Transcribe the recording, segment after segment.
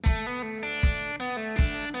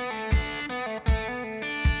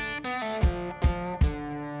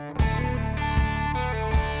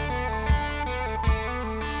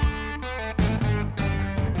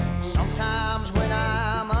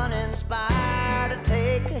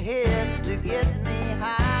hit to get me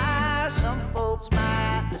high. Some folks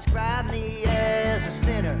might describe me as a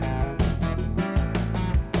sinner.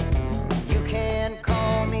 You can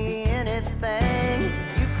call me anything.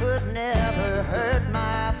 You could never hurt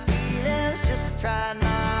my feelings. Just try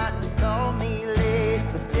not to call me late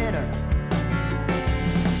for dinner.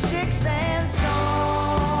 Sticks and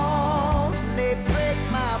stones may break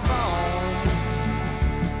my bones,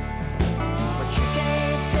 but you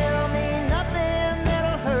can't tell me nothing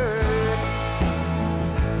that'll hurt.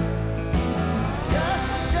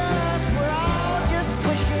 Dust to dust, we're all just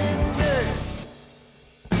pushing dirt.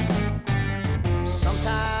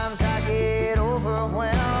 Sometimes I get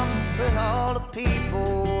overwhelmed with all the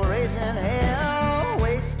people raising hell,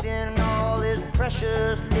 wasting all this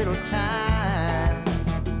precious little time.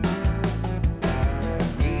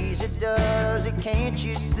 Does it, can't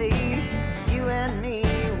you see? You and me,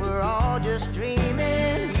 we're all just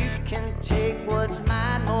dreaming. You can take what's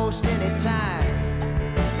mine most anytime.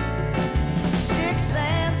 Sticks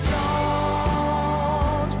and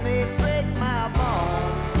stones may break my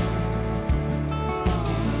bones,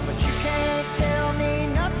 but you can't tell me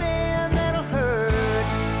nothing that'll hurt.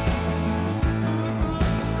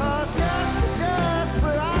 'Cause dust to dust,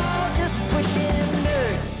 we're all just pushing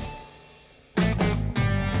dirt.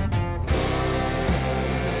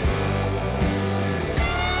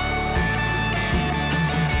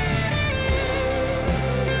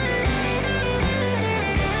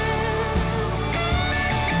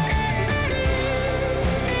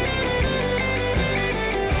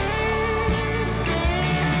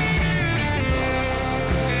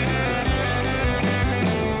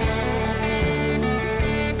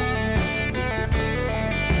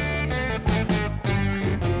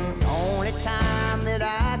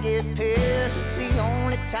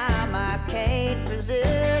 Time I can't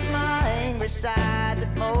resist my angry side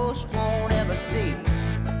that most won't ever see.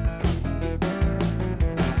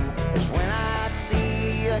 It's when I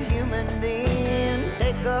see a human being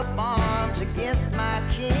take up arms against my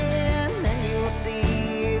kin, and you'll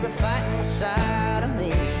see the fighting side of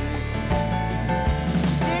me.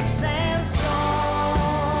 Sticks and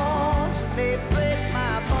stones may break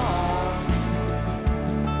my bones,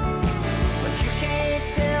 but you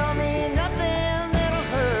can't tell me nothing.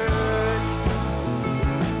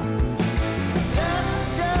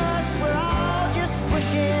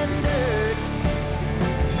 Dirt.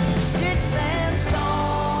 Sticks and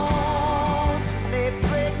stones may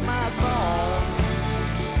break my bones,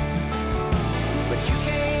 but you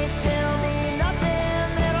can't tell me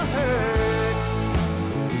nothing that'll hurt.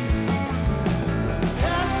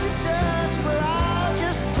 Dust to dust, we're all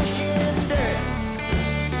just pushing dirt.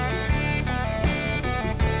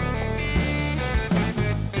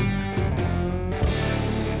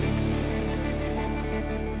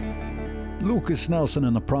 Lukas Nelson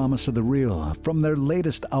and the Promise of the Real from their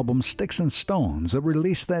latest album Sticks and Stones, a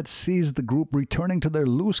release that sees the group returning to their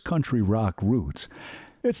loose country rock roots.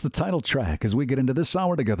 It's the title track as we get into this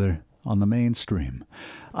hour together on the Mainstream.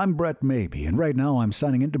 I'm Brett Maybe, and right now I'm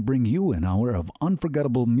signing in to bring you an hour of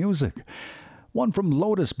unforgettable music. One from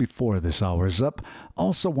Lotus before this hour's up.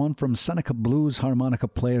 Also one from Seneca Blues harmonica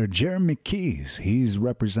player Jeremy Keys. He's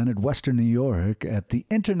represented Western New York at the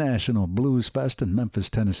International Blues Fest in Memphis,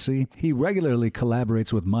 Tennessee. He regularly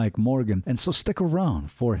collaborates with Mike Morgan, and so stick around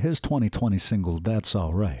for his 2020 single, That's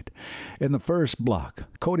All Right. In the first block,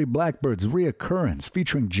 Cody Blackbird's Reacurrence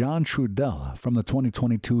featuring John Trudell from the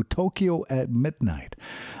 2022 Tokyo at Midnight.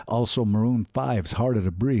 Also Maroon 5's Harder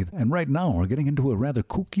to Breathe. And right now we're getting into a rather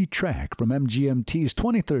kooky track from MGMT's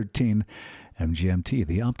 2013 MGMT,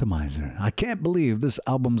 The Optimizer. I can't believe this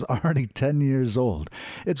album's already 10 years old.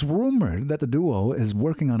 It's rumored that the duo is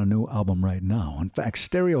working on a new album right now. In fact,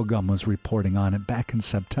 Stereo Gum was reporting on it back in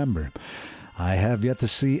September. I have yet to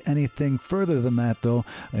see anything further than that, though.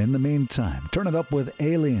 In the meantime, turn it up with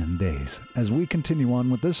Alien Days as we continue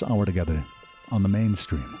on with this hour together on the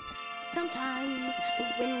Mainstream. Sometimes the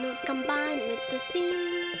windows combine with the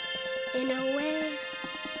scenes in a way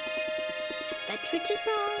that twitches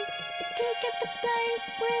on the peak at the place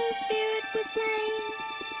where the spirit was slain.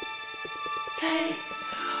 Hey,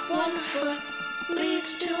 one foot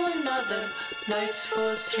leads to another. Nights full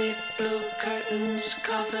of sleep, blue curtains,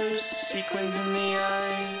 covers, sequins in the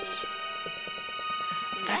eyes.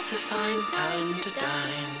 That's a fine time to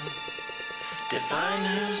dine. Divine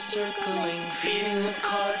who's circling, feeding the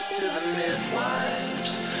cause to the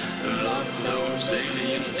midwives who love those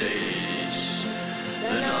alien days,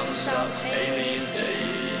 the non-stop alien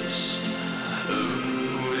days.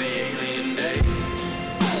 Ooh, the alien days.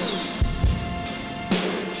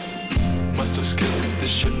 Must have skipped the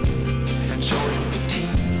ship and joined the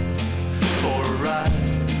team for a ride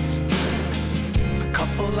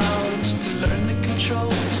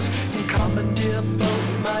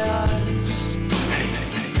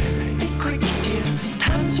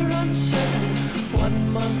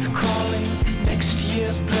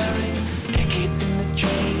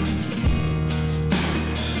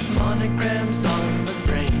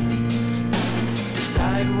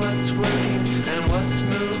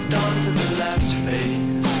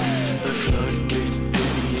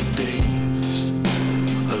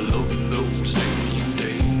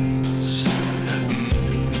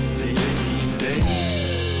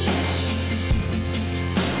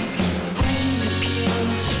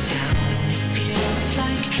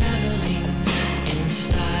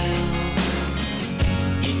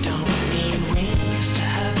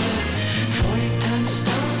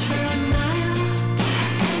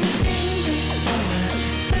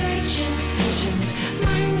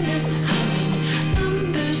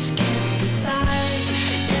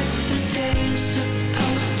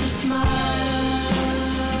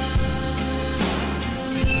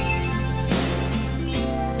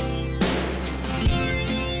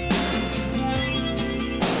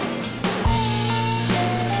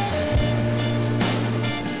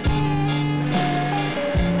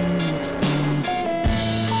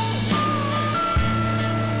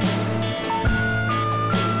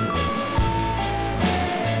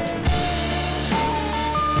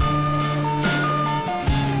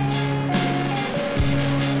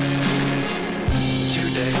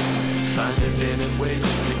infinite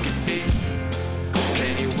ways it could be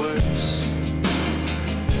plenty worse.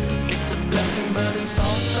 It's a blessing, but it's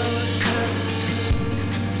also a curse.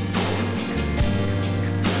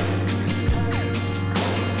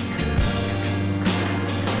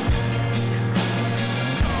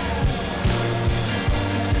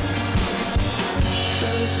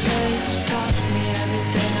 Those days taught me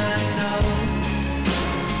everything I know.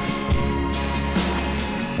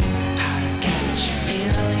 How to catch a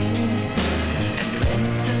feeling and when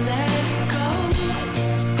to let it go.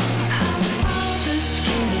 How all the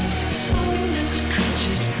skinny, soulless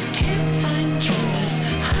creatures can't find dreamers,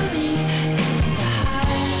 honey in the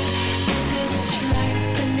hive. If it's right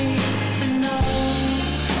beneath the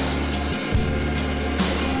nose,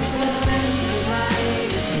 but when the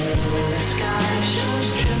light is new, the sky shows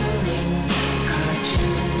trembling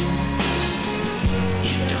cartoons.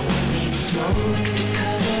 You don't need smoke to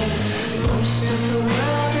cover most of the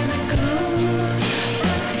world in the gloom.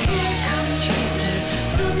 But here comes Racer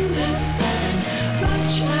from the sun.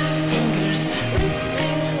 Watch my fingers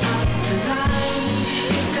ripping out the lines.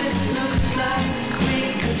 If it looks like we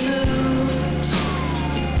could lose,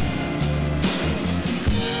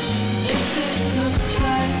 if it looks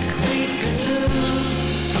like we could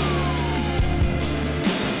lose,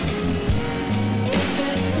 if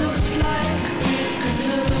it looks like we could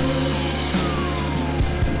lose,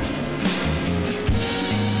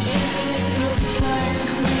 if it looks like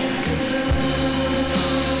we could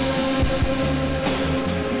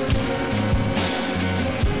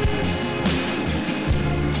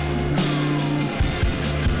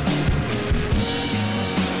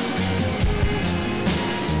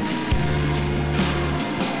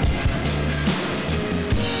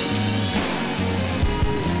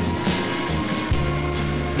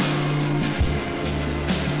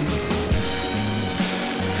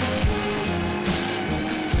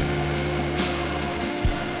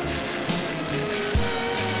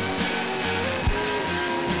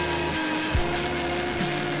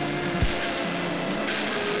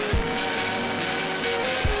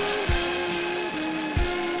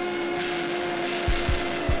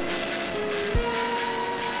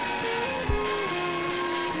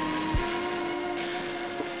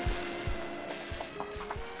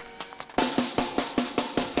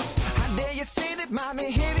How dare you say that my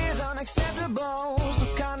behavior's unacceptable? So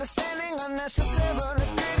condescending, unnecessarily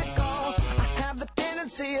critical. I have the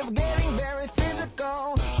tendency of getting very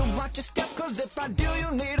physical. So watch your step, cause if I do,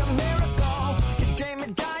 you need a miracle. You drain me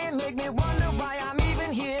dry and make me wonder why I'm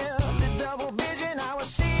even here. The double vision I was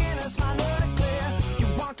seeing is finally clear. You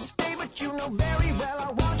want to stay, but you know very well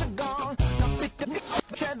I want you gone. Now pick the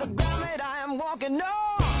tread the ground that I am walking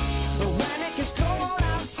on. But when it gets cold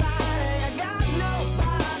outside, I got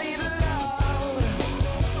nobody to love.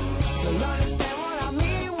 You'll understand what I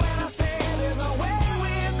mean when I say there's no way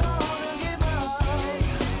we're gonna give up.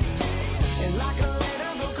 And like a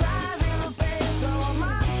little girl cries in the face of a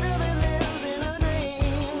monster that lives in her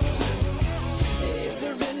dreams. Is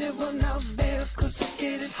there anyone out there? Cause it's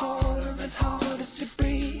getting harder and harder to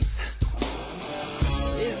breathe.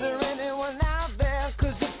 Is there anyone out there?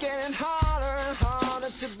 Cause it's getting harder and harder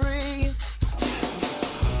to breathe.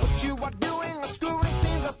 What you are doing is screwing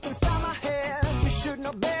things up inside my head. You should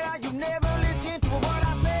know better, you never listen to a word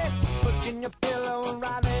I said. Putting your pillow and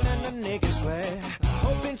writhing in the naked sweat.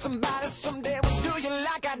 Hoping somebody someday will do you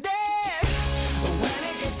like I did. But when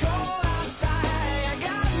it gets cold outside, I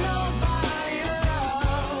got nobody to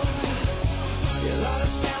love. You'll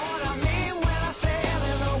understand what I mean when I say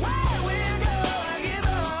there's no way we're gonna give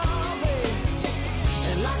up, babe.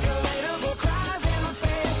 And like a little girl cries in the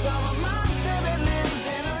face of a monster that lives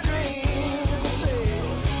in her dreams.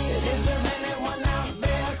 Is there anyone out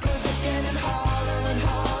there? Cause it's getting harder and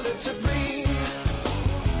harder to breathe.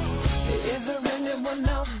 Is there anyone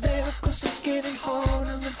out there? Cause it's getting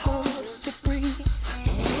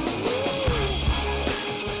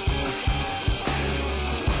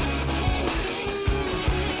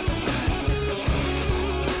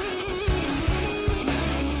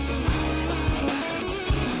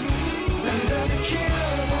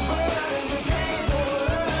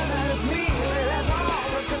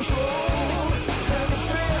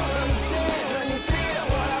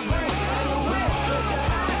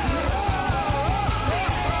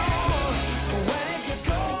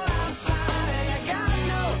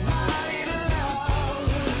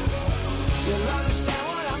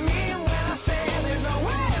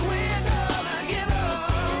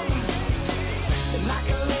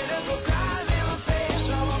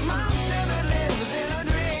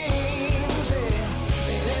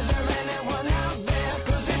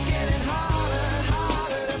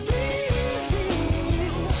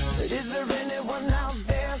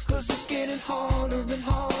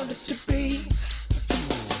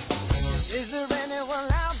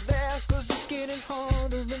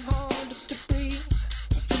harder to breathe.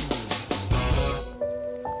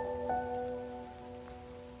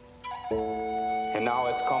 And now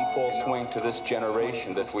it's come full swing to this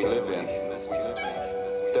generation that we live in.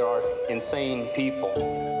 There are insane people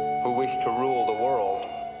who wish to rule the world.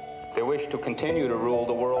 They wish to continue to rule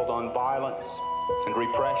the world on violence and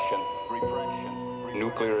repression,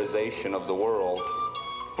 nuclearization of the world.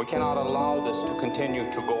 We cannot allow this to continue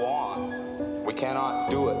to go on. We cannot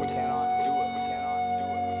do it. We cannot do it. We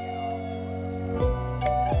cannot do it.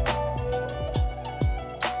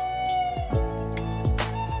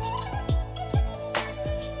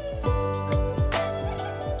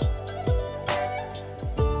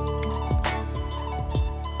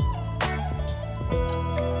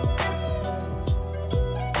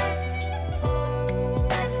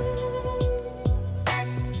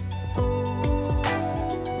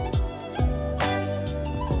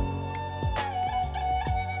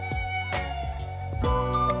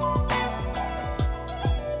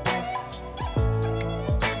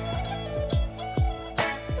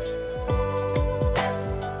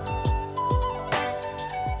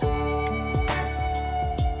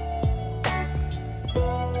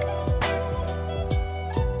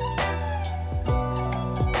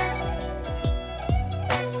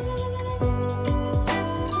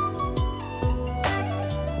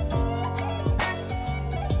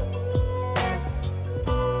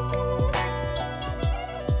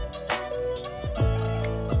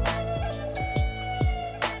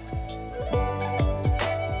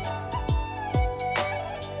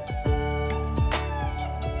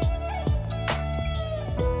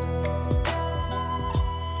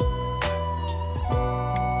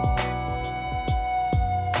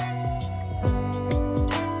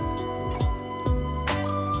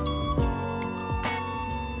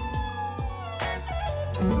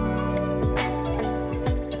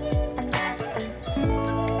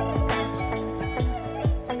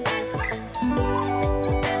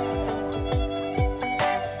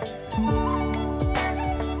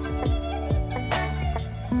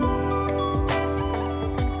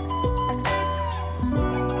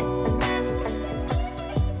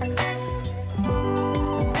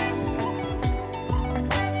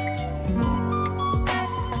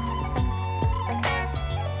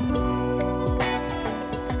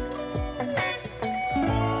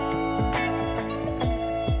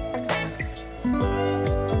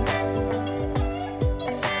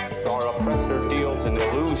 And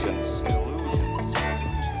illusions. They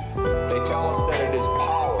tell us that it is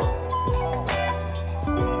power,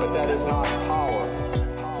 but that is not power.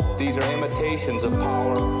 These are imitations of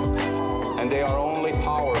power, and they are only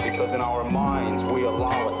power because in our minds we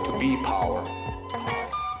allow it to be power.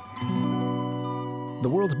 The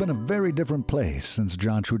world's been a very different place since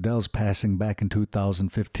John Trudell's passing back in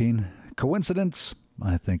 2015. Coincidence?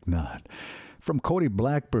 I think not. From Cody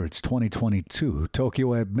Blackbird's 2022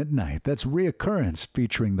 Tokyo at Midnight, that's Reacurrence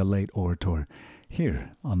featuring the late Orator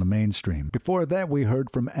here on the mainstream. Before that, we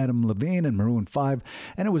heard from Adam Levine and Maroon 5,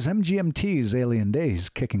 and it was MGMT's Alien Days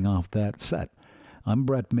kicking off that set. I'm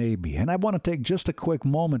Brett Maybe, and I want to take just a quick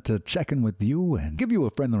moment to check in with you and give you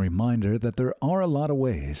a friendly reminder that there are a lot of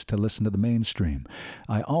ways to listen to the mainstream.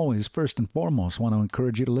 I always, first and foremost, want to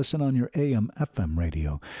encourage you to listen on your AM/FM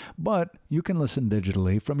radio, but you can listen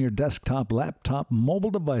digitally from your desktop, laptop,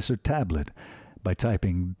 mobile device, or tablet by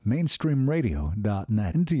typing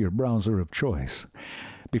mainstreamradio.net into your browser of choice.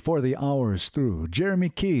 Before the hour is through, Jeremy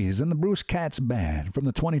Keys and the Bruce Katz Band from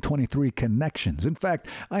the 2023 Connections. In fact,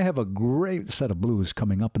 I have a great set of blues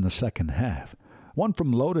coming up in the second half. One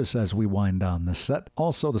from Lotus as we wind down this set,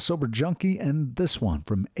 also the Sober Junkie, and this one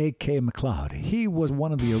from A.K. McLeod. He was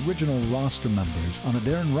one of the original roster members on the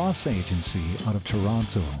Darren Ross Agency out of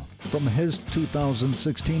Toronto. From his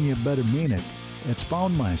 2016 You Better Mean It, it's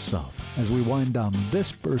Found Myself as we wind down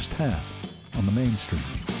this first half on the mainstream.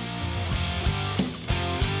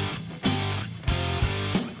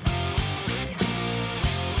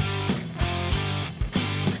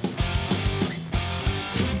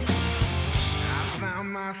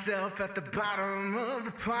 Myself at the bottom of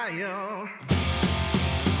the pile.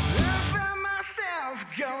 I found myself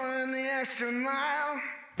going the extra mile.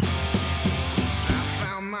 I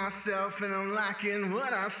found myself and I'm liking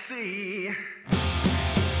what I see.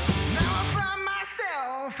 Now I find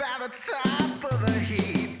myself at the top of the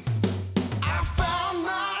heap. I found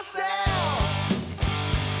myself.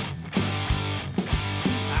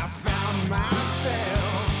 I found myself.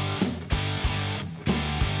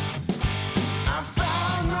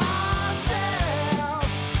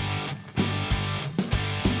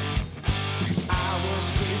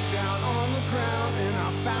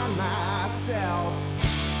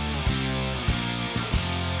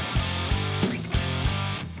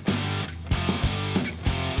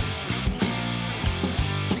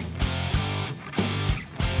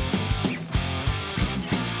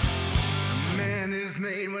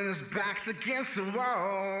 backs against the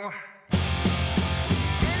wall.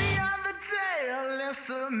 Any other day, a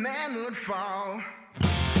lesser man would fall.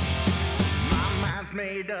 My mind's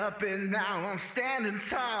made up and now I'm standing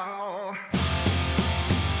tall.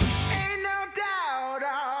 Ain't no doubt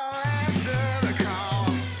I'll answer the call.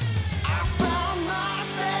 I found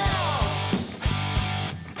myself.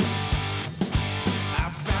 I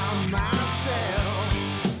found myself.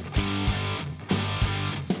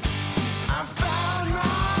 I found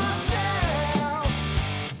myself.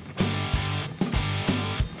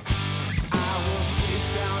 I was face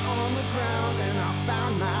down on the ground and I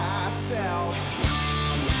found myself.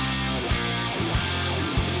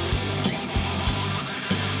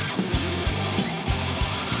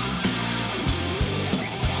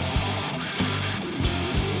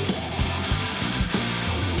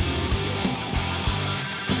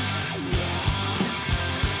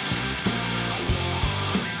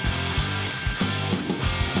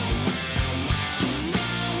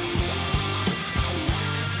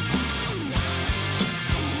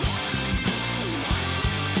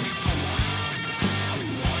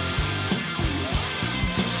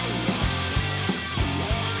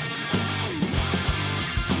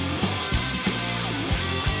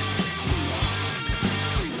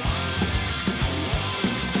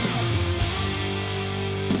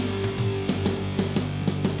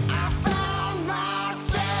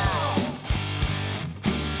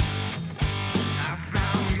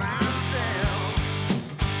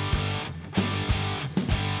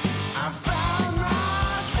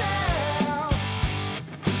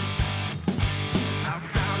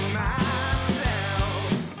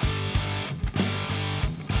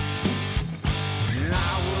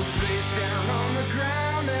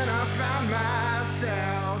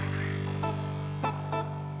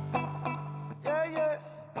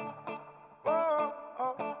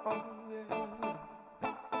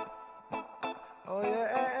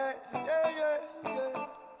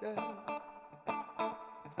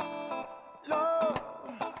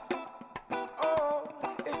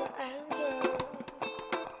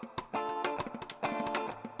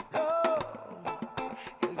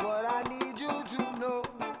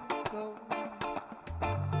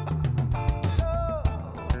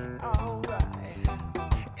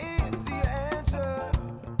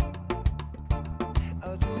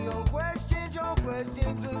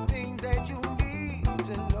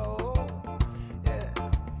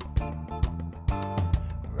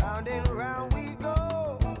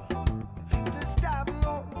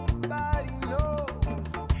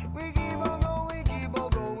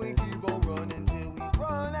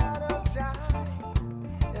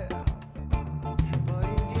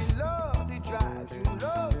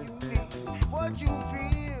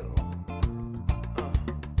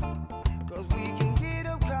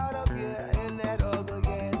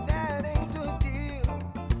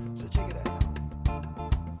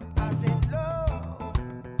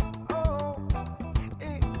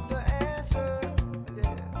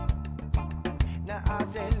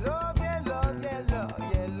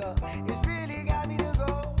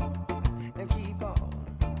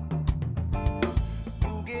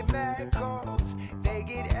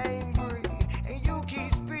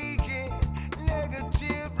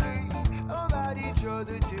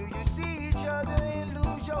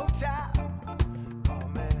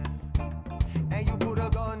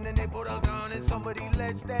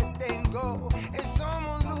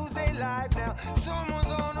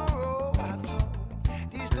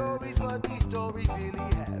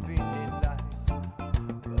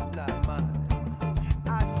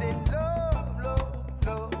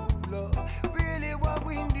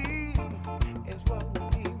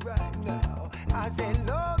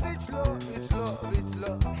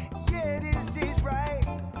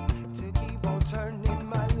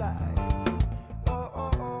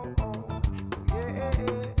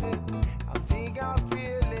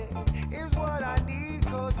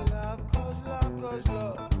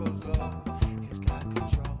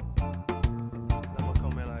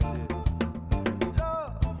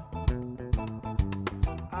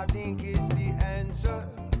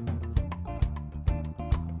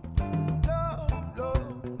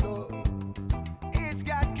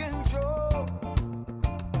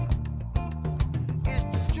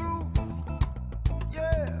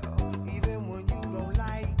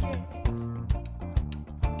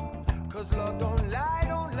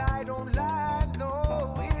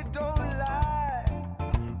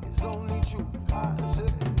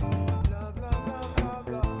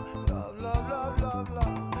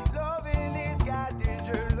 Loving is God, did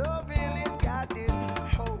you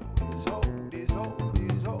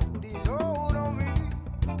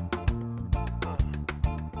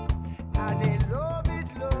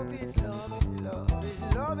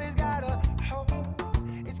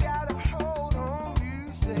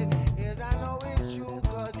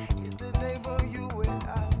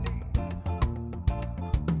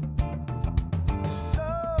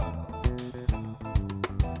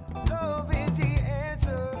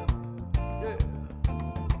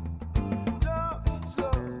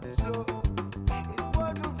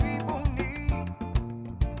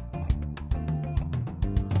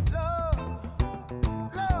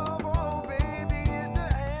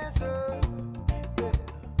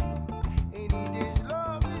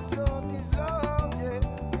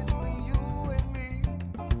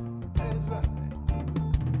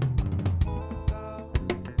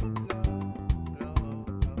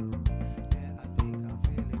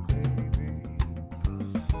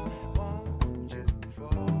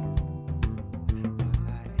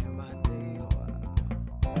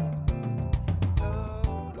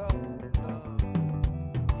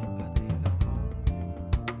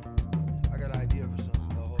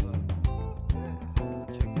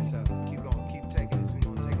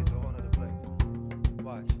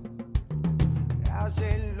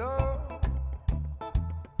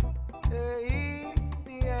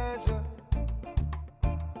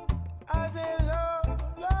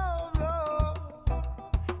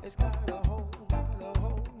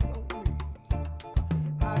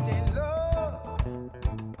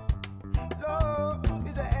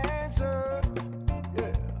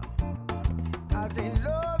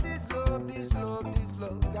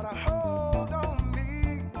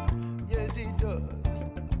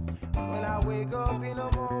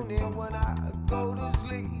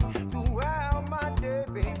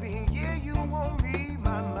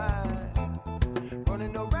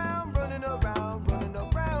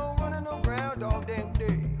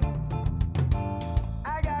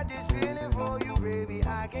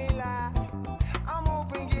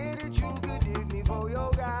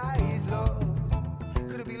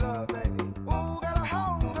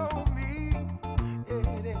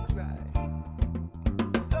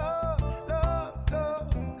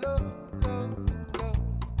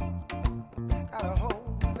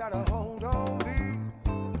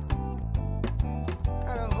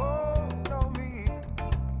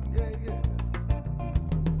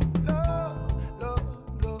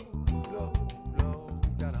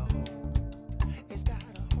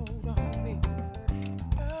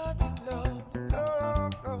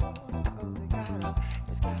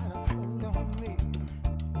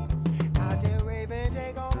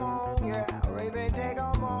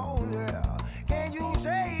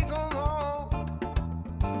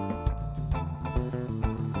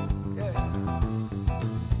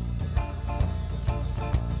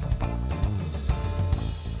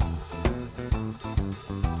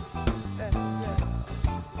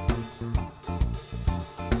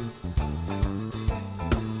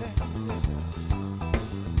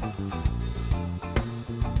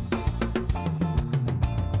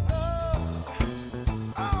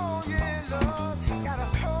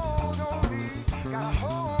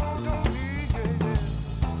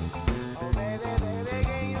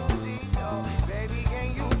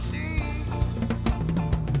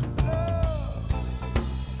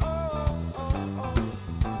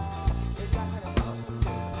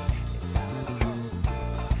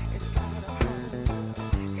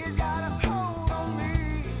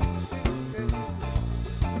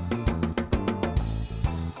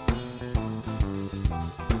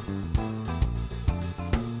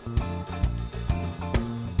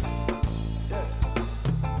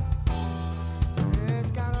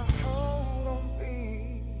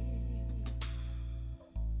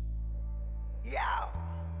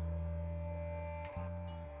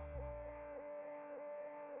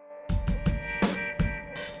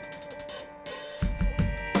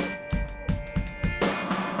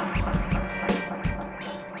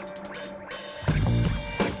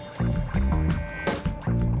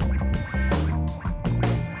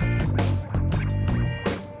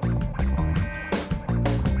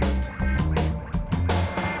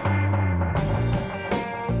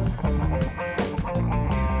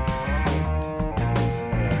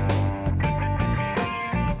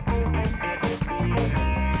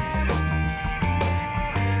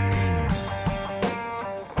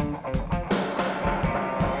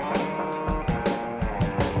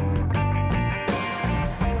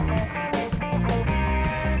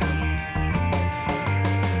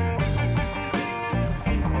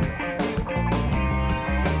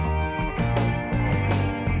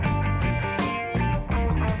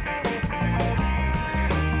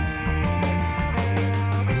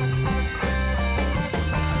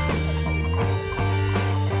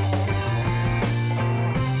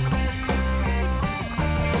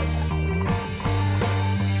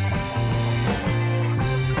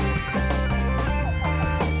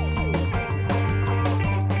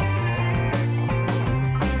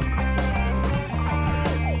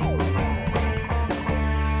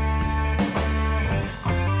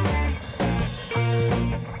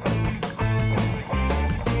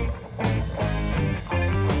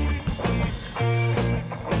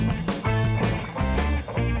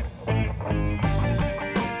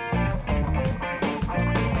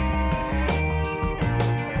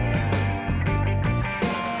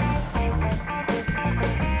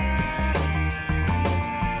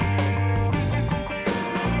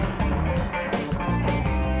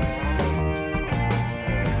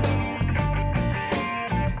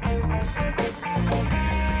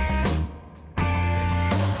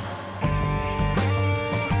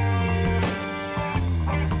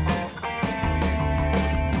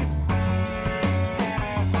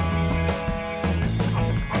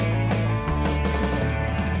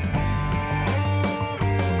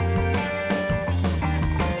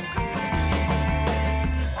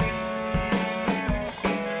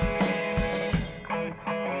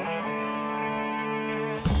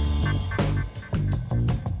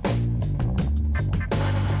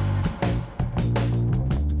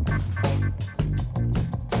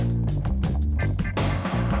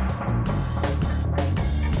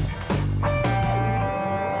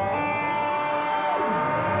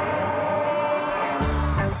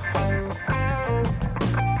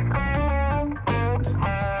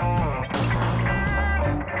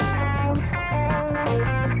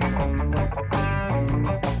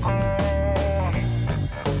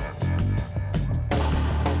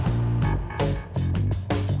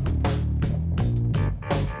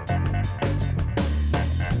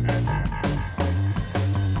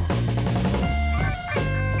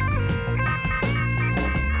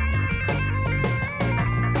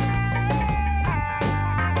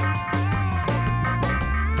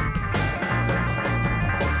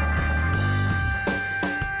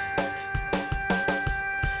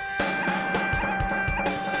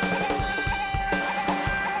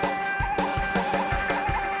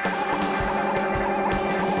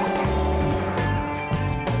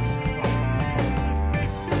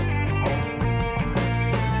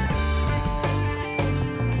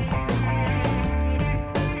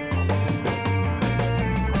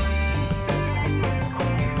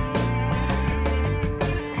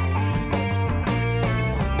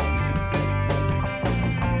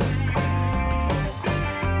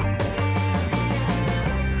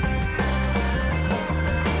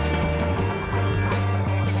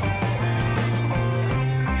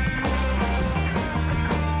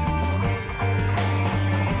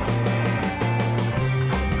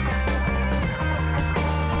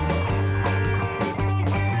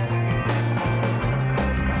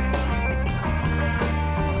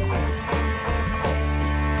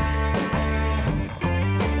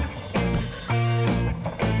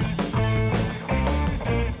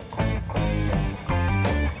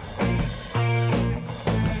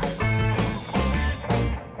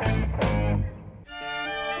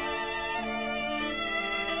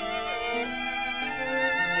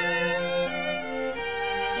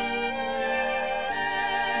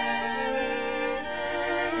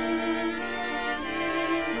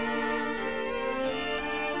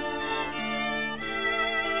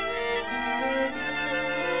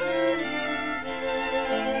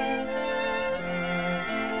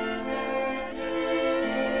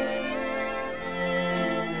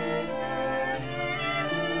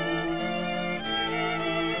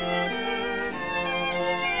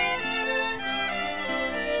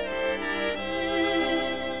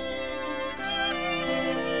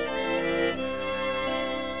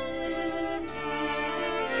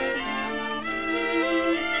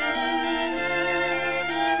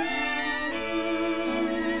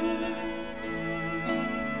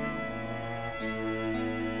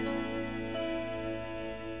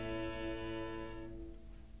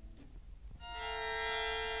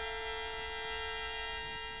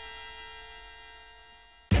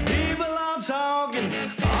talking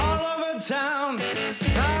all over town.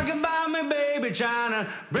 Talking about me, baby, trying to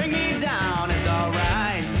bring me down. It's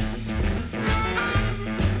alright.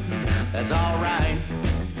 That's alright.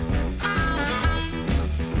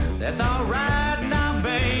 That's alright now,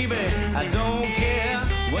 baby. I don't care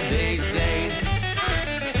what they say.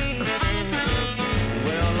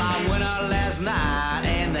 Well, I went out last night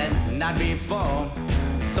and that night before.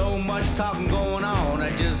 So much talking going on, I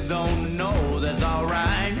just don't know. That's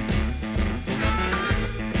alright.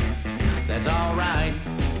 That's alright.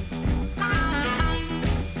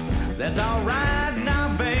 That's alright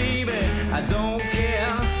now, baby. I don't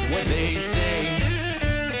care what they say.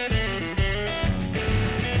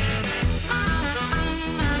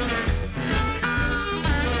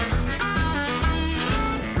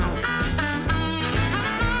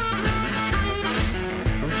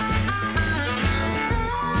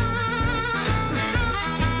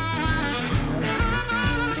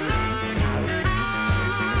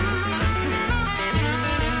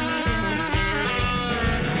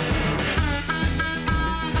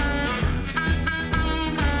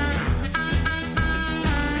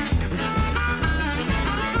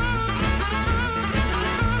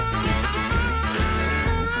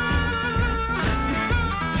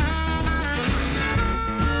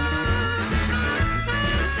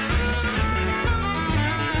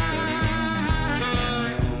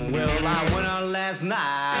 Last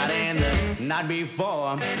night and the night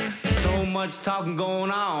before. So much talking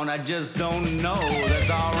going on, I just don't know. That's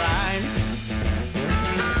alright.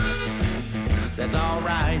 That's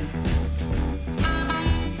alright.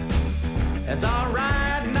 That's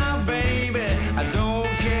alright now, baby. I don't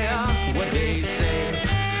care what they say.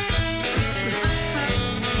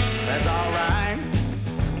 That's alright.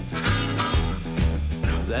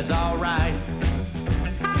 That's alright.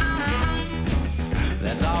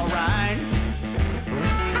 That's alright.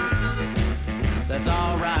 That's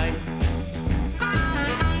alright.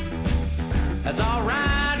 That's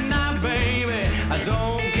alright now, baby. I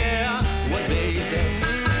don't care what they say.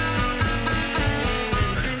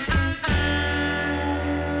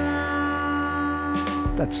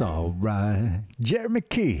 That's alright. Jeremy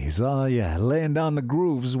Keys, oh yeah, laying down the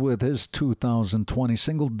grooves with his 2020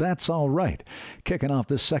 single, That's Alright, kicking off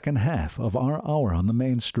the second half of our hour on the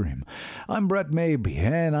mainstream. I'm Brett Maybe,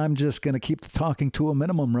 and I'm just going to keep the talking to a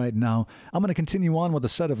minimum right now. I'm going to continue on with a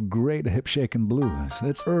set of great hip-shaking blues.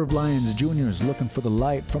 It's Irv Lyons Jr.'s Looking for the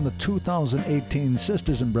Light from the 2018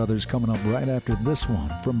 Sisters and Brothers, coming up right after this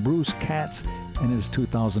one from Bruce Katz and his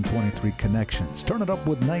 2023 Connections. Turn it up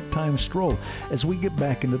with Nighttime Stroll as we get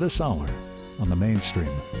back into this hour on the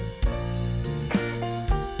mainstream.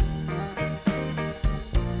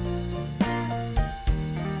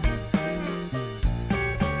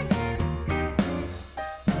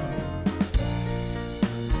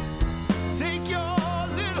 Take your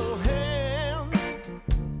little hand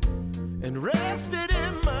and rest it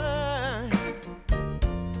in mine.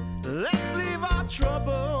 Let's leave our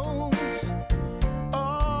troubles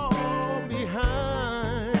all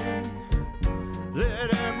behind.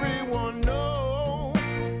 Let everyone know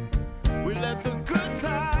we let the good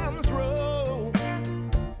times roll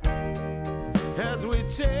as we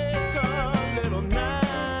take a little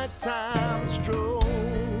nighttime stroll.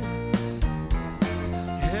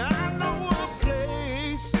 I know a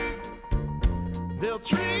place they'll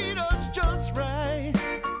treat us just right.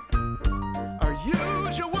 Our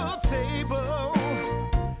usual table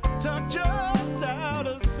tucked just out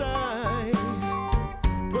of sight.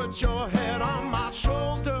 Put your head on my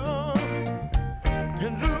shoulder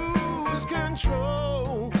and lose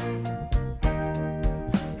control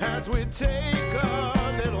as we take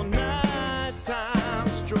a little nighttime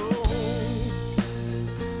stroll.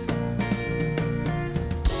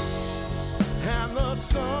 And the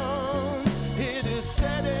sun, it is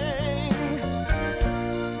setting,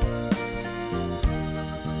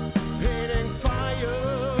 painting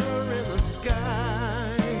fire in the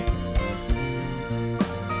sky.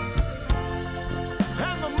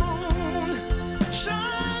 And the moon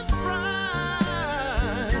shines bright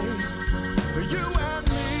for you and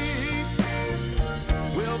me.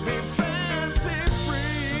 We'll be fancy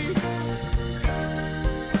free.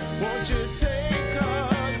 Won't you take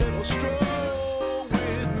a little stroll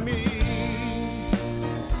with me?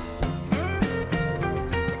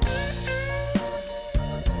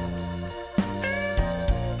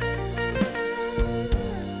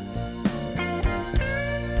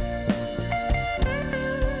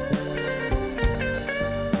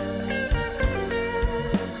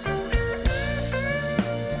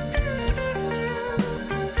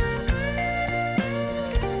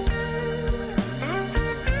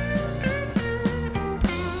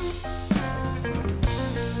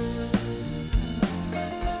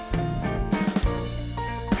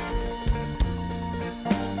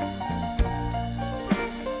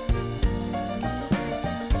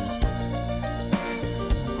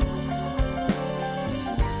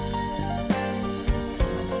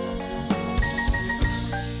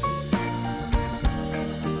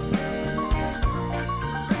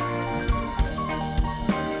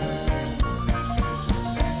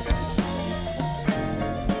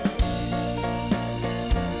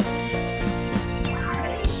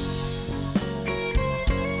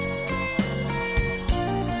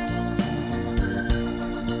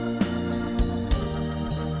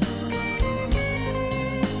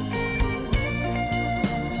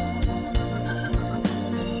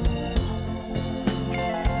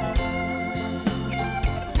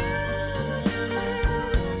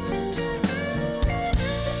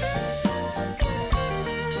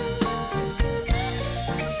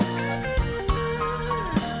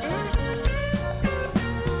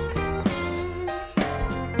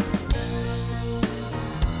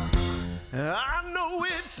 I know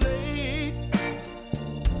it's late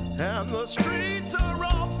and the streets are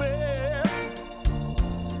all bare.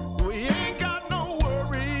 We ain't got no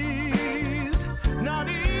worries, not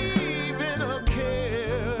even a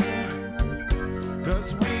care,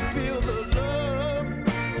 'cause we feel the love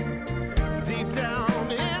deep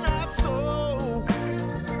down in our soul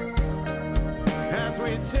as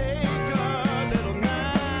we take a little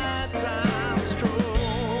nighttime stroll.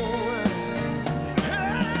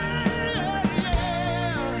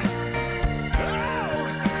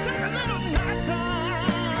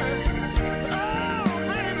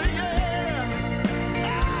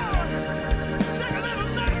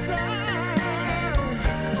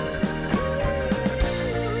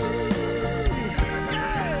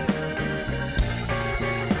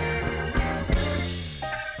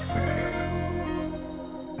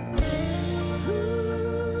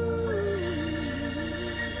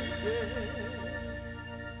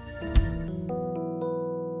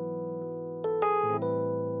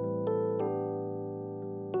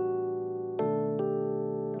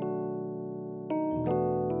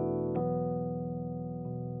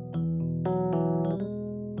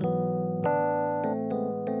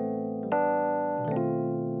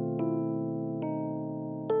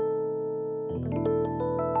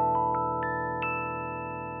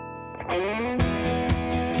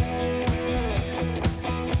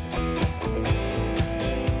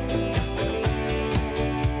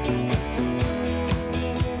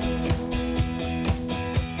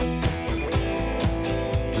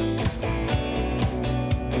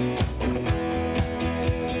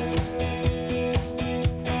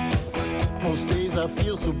 I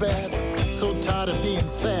feel so bad, so tired of being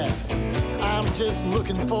sad. I'm just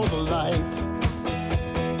looking for the light.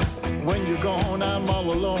 When you're gone, I'm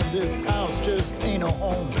all alone. This house just ain't a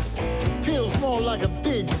home. Feels more like a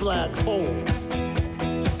big black hole.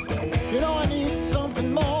 You know, I need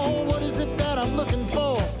something more. What is it that I'm looking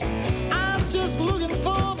for? I'm just looking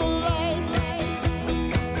for the light.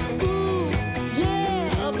 Ooh,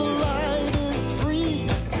 yeah, the light is free.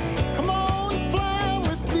 Come on, fly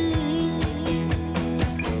with me.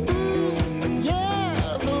 Ooh,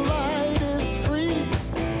 yeah, the light is free.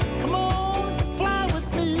 Come on, fly with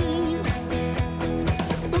me.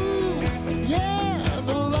 Ooh, yeah,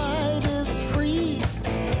 the light is free.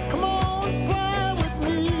 Come on, fly with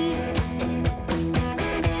me.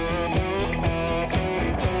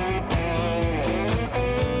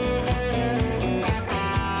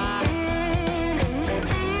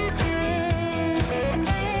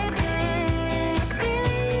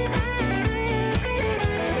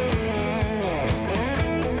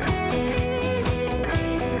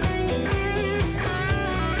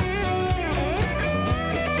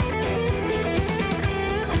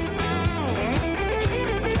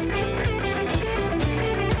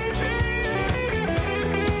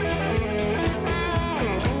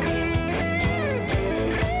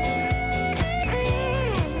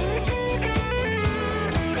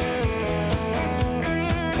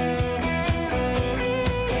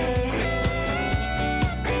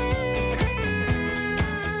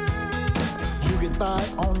 You get by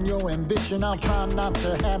on your ambition. I'll try not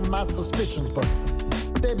to have my suspicions, but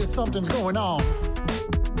baby, something's going on.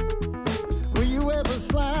 Will you ever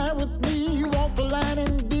slide with me? Walk the line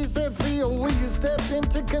and be set free, or will you step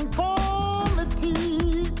into conformity?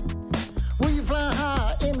 Will you fly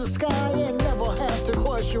high in the sky and never have to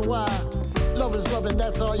question why? Love is love and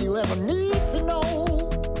that's all you ever need to know.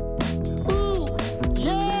 Ooh,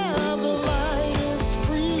 yeah, the light is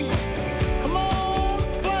free. Come on,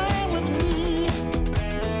 fly with me.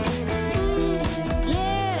 Ooh,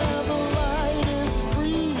 yeah, the light is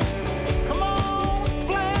free. Come on,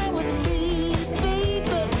 fly with me,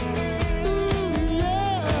 baby. Ooh,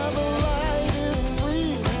 yeah, the light is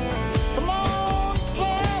free. Come on,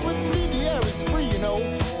 fly with me. The air is free, you know.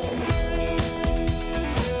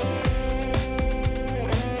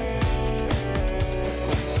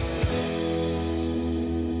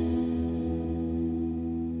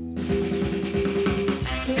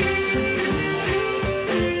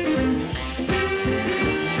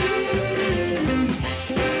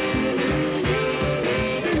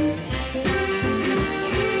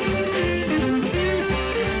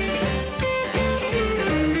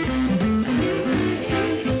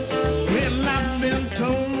 Well, I've been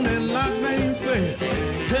told that life ain't fair.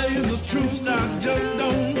 Tell you the truth, I just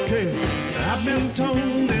don't care. I've been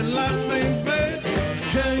told that life ain't fair.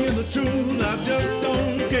 Tell you the truth, I just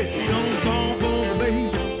don't care. Don't fall for the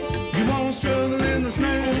bait. You won't struggle in the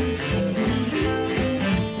snare.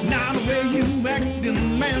 Now the way you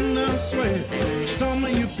acting, man, I swear. Some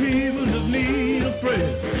of you people just need a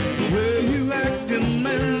prayer. The way you acting,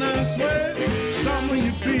 man, I swear.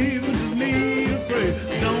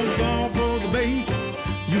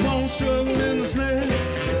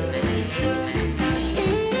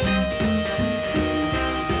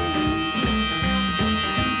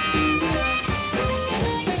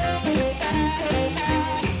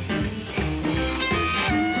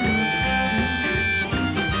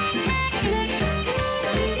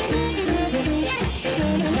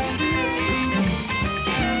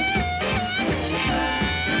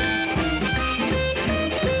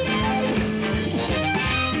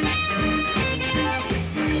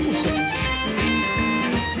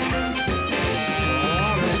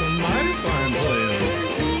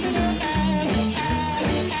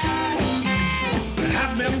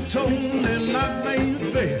 been told that life ain't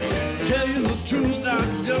fair. Tell you the truth, I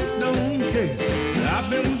just don't care. I've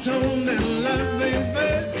been told that life ain't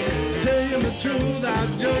fair. Tell you the truth, I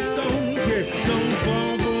just don't care. Don't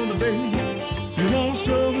fall for the bait. You won't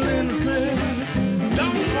struggle in the snare.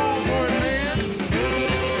 Don't fall for it, man.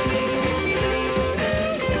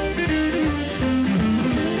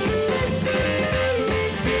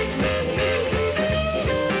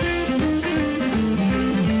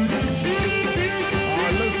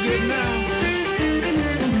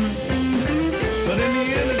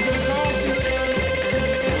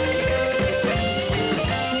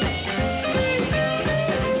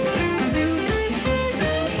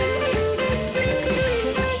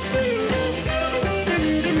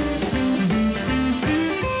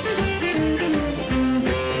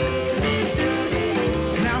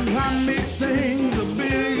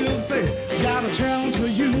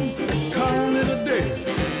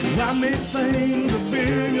 I make things a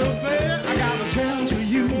big affair. I got a challenge for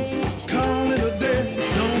you. Call it a day.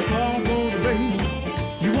 Don't fall for the bait.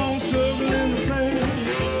 You won't struggle in the snare.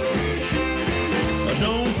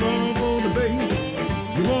 Don't fall for the bait.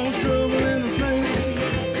 You won't struggle in the snare.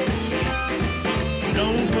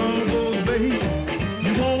 Don't fall for the bait.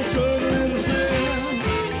 You won't struggle in the snare.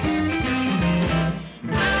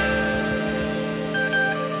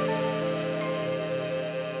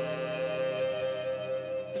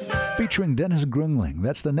 Featuring Dennis Gruenling,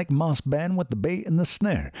 that's the Nick Moss Band with the bait and the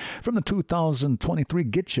snare from the 2023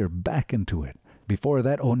 Get Your Back Into It. Before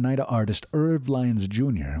that, Oneida artist Irv Lyons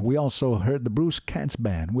Jr. We also heard the Bruce Katz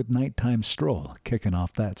Band with Nighttime Stroll kicking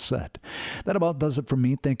off that set. That about does it for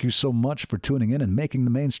me. Thank you so much for tuning in and making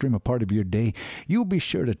the mainstream a part of your day. You'll be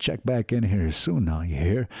sure to check back in here soon now, you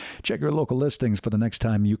hear? Check your local listings for the next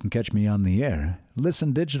time you can catch me on the air.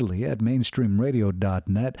 Listen digitally at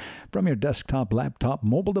mainstreamradio.net from your desktop, laptop,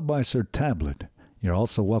 mobile device, or tablet. You're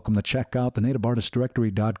also welcome to check out the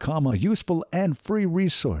nativeartistdirectory.com, a useful and free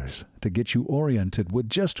resource to get you oriented with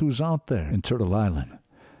just who's out there in Turtle Island.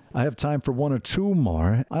 I have time for one or two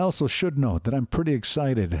more. I also should note that I'm pretty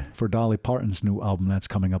excited for Dolly Parton's new album that's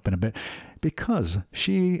coming up in a bit, because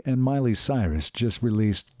she and Miley Cyrus just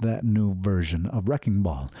released that new version of Wrecking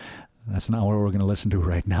Ball. That's not what we're going to listen to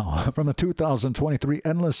right now. From the 2023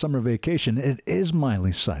 Endless Summer Vacation, it is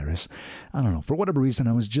Miley Cyrus. I don't know, for whatever reason,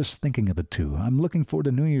 I was just thinking of the two. I'm looking forward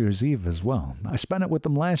to New Year's Eve as well. I spent it with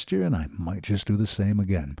them last year, and I might just do the same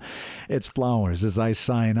again. It's Flowers as I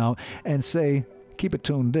sign out and say, keep it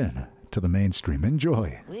tuned in to the mainstream.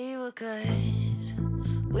 Enjoy. We were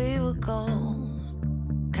good, we were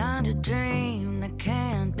gold, kind of dream that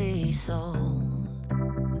can't be sold.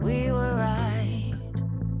 We were right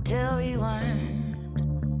till we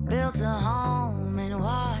weren't, built a home and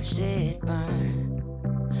watched it burn.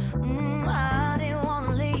 I didn't want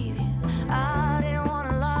to leave you, I didn't want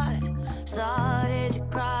to lie. Started to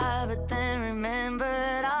cry, but then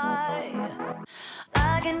remembered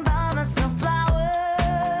I can buy myself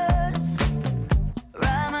flowers,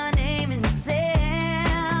 write my name in the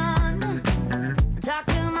sand, talk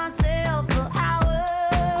to myself for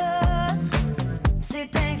hours, see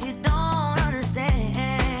things you don't understand.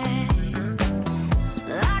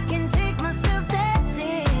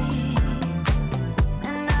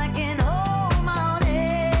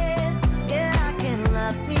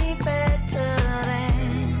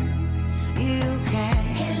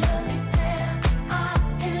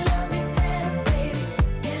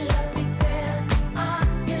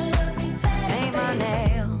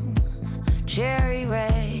 Cherry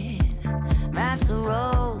red, match the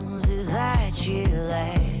roses that you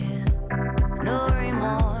laid. No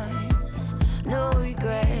remorse, no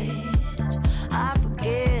regret, I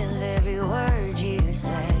forgive every word you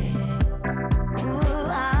say. Ooh,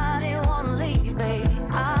 I didn't want to leave you, baby,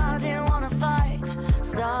 I didn't want to fight.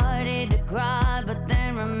 Started to cry, but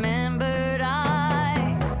then remembered I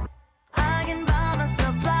can buy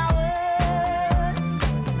myself flowers,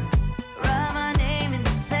 write my name in the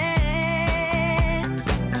sand,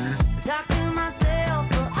 talk to myself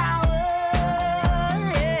for hours,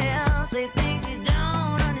 yeah, say things you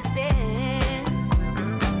don't understand.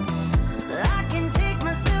 I can take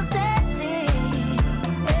myself dancing,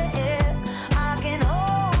 yeah, I can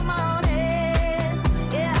hold my own head,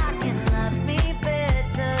 yeah, I can love me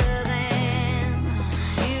better than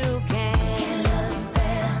you can. Can love me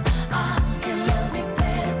better, I can love me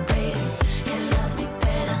better, baby. Can love me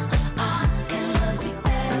better, I can love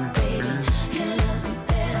me better, baby. Can love me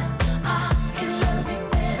better, I can love me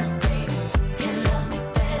better, baby. Can love me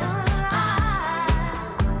better,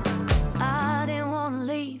 I didn't want to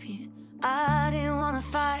leave you, I didn't want to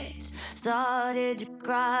fight. Started to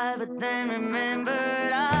cry, but then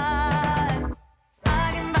remembered I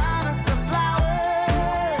can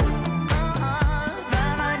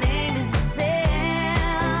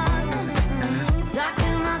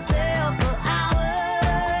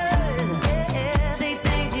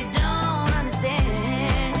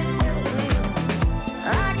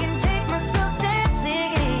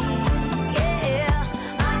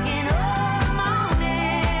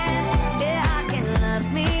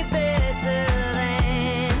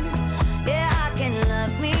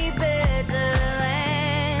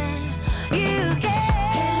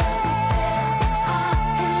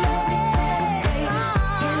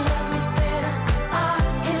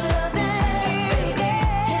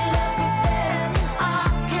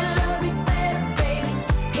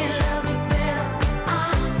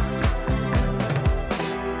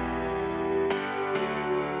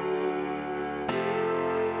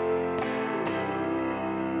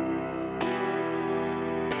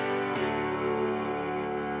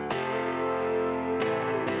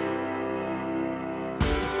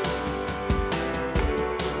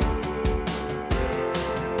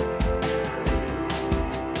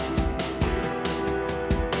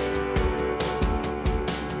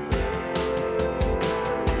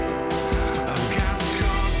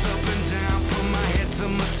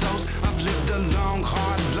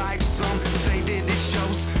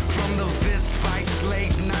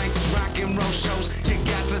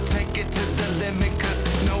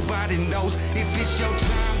knows if it's your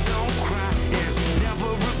time, don't cry and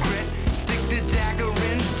never regret. Stick the dagger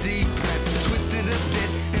in deep and twist it a bit,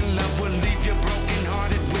 and love will leave you broken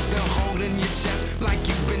hearted with a hole in your chest, like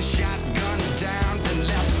you've been shotgunned down and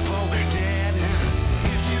left for dead.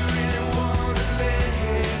 If you really wanna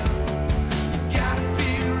live, you gotta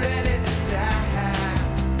be ready to die.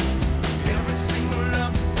 Every single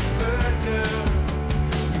love is a murder.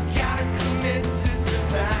 You gotta commit to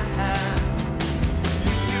survive.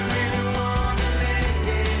 If you really wanna live,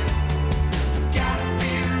 you gotta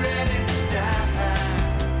be ready to die.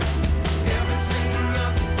 Every single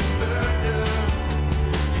love is a murder.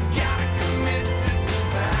 You gotta commit to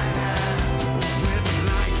survive. With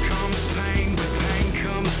life comes pain, with pain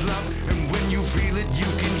comes love. And when you feel it, you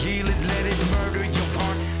can heal it. Let it murder your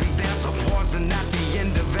heart. And there's a poison at the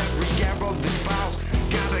end of every arrow that falls.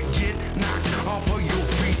 Gotta get knocked off of your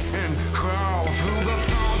feet and crawl through the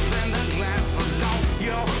thorns and the glass along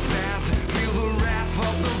your path. Feel the wrath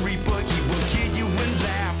of the reaper. He will kill you and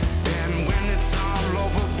laugh. And when it's all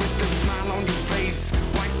over, with a smile on your face,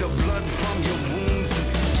 wipe the blood from your wounds and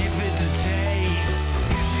give it a taste.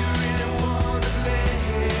 If you really wanna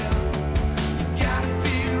live, you gotta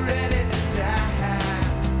be ready to die.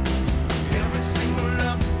 Every single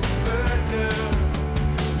love is a murder.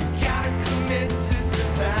 You gotta commit to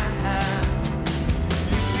survive.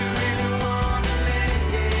 If you really wanna live,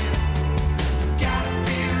 you gotta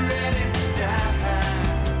be ready to die.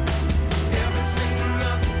 Every single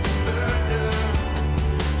love is a murder.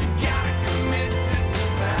 You gotta commit to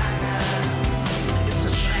survive. It's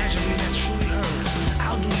a tragedy that truly hurts.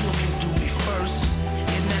 I'll do you if you do me first.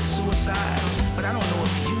 Isn't that suicide? But I don't know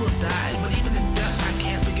if you have died. But even in death, I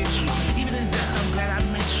can't forget you. Even in death, I'm glad I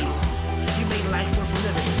met you. You made life worth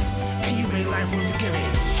living, and you made life worth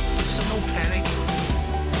giving. So no panic.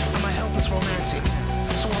 I'm a helpless romantic.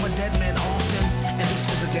 So I'm a dead man often, and this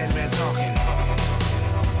is a dead man talking.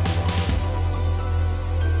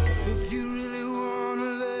 If you really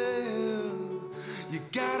wanna live, you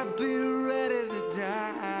gotta be ready to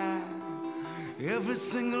die. Every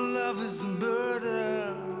single love is a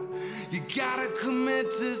murder. You gotta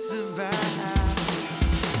commit to survive.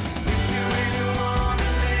 If you really wanna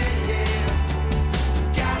live, you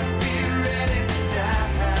gotta be ready to die.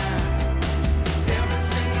 Every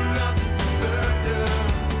single love is a murder.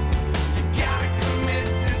 You gotta commit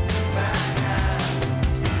to survive.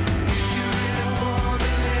 If you really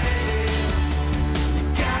wanna live, you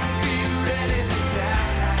gotta be ready to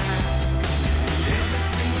die. Every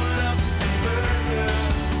single love is a murder.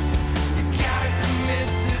 You gotta commit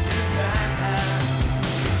to survive.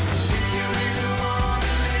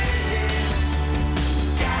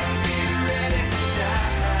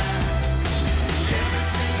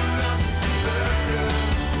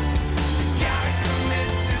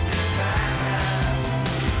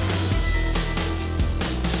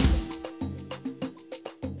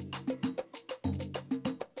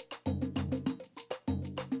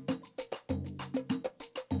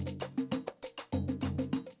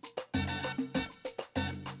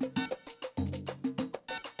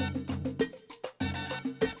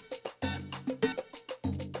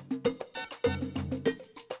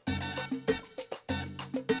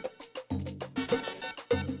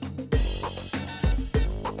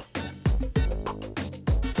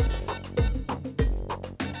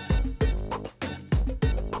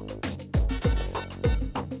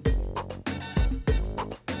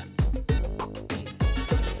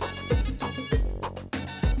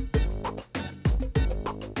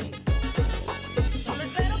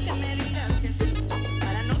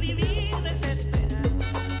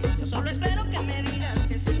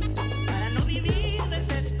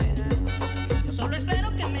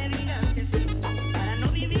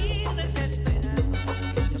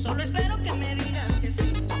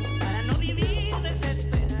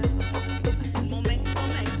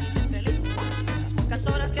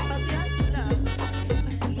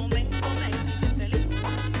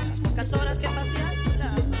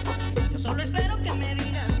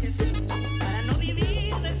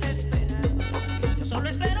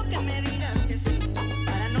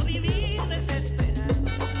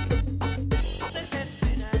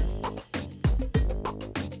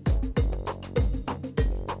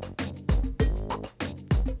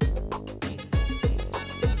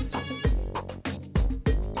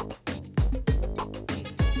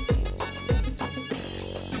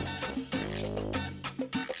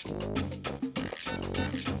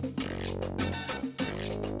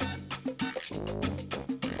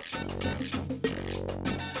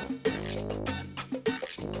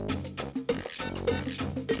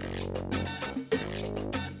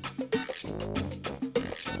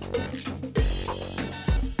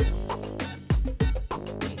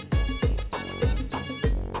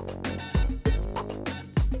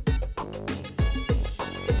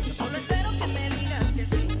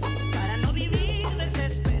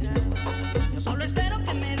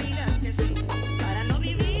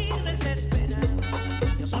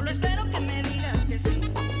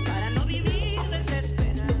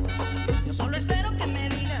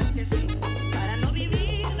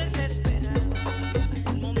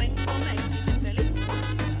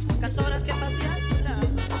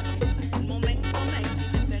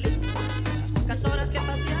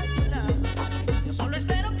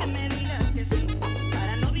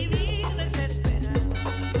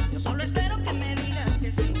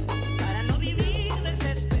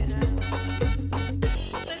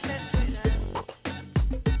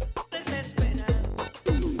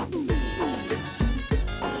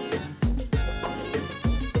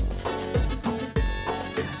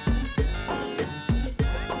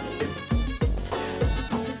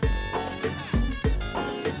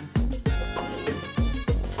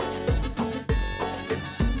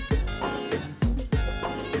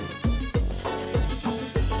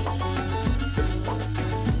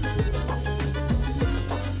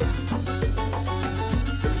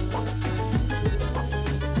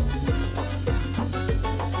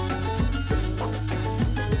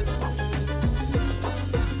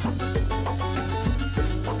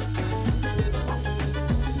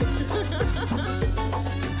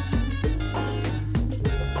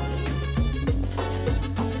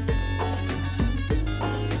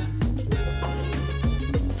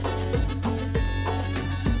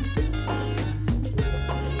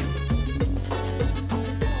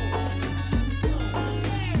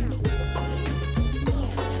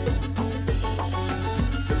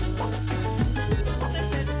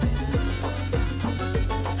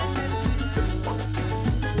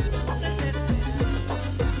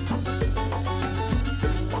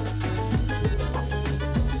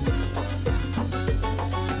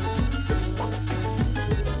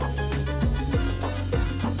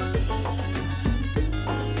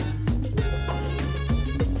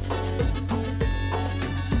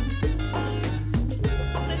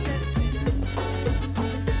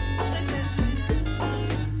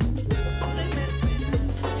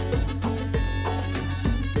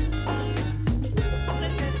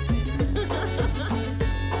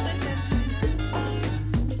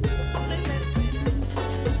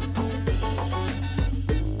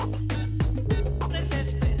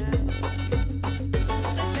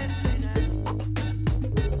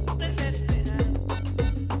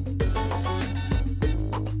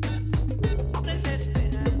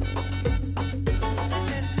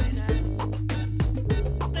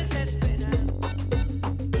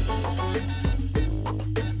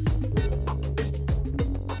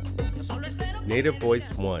 Native Voice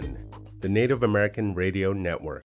One, the Native American Radio Network.